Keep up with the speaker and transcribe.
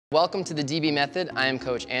Welcome to the DB Method. I am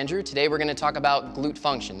Coach Andrew. Today we're going to talk about glute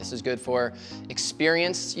function. This is good for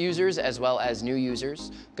experienced users as well as new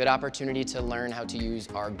users. Good opportunity to learn how to use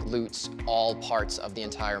our glutes, all parts of the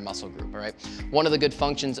entire muscle group, all right? One of the good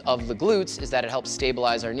functions of the glutes is that it helps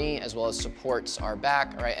stabilize our knee as well as supports our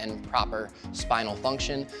back, all right, and proper spinal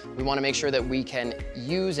function. We want to make sure that we can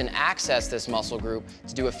use and access this muscle group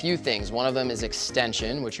to do a few things. One of them is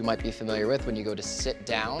extension, which you might be familiar with when you go to sit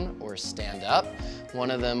down or stand up.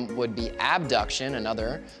 One of them would be abduction,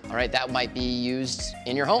 another, all right, that might be used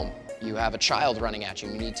in your home. You have a child running at you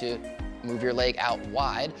and you need to move your leg out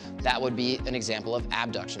wide. That would be an example of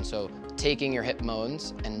abduction. So taking your hip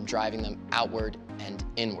bones and driving them outward and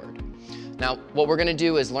inward. Now, what we're gonna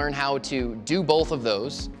do is learn how to do both of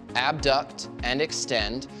those, abduct and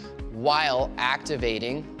extend, while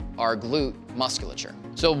activating our glute musculature.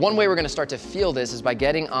 So one way we're gonna start to feel this is by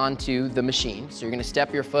getting onto the machine. So you're gonna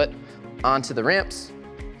step your foot onto the ramps,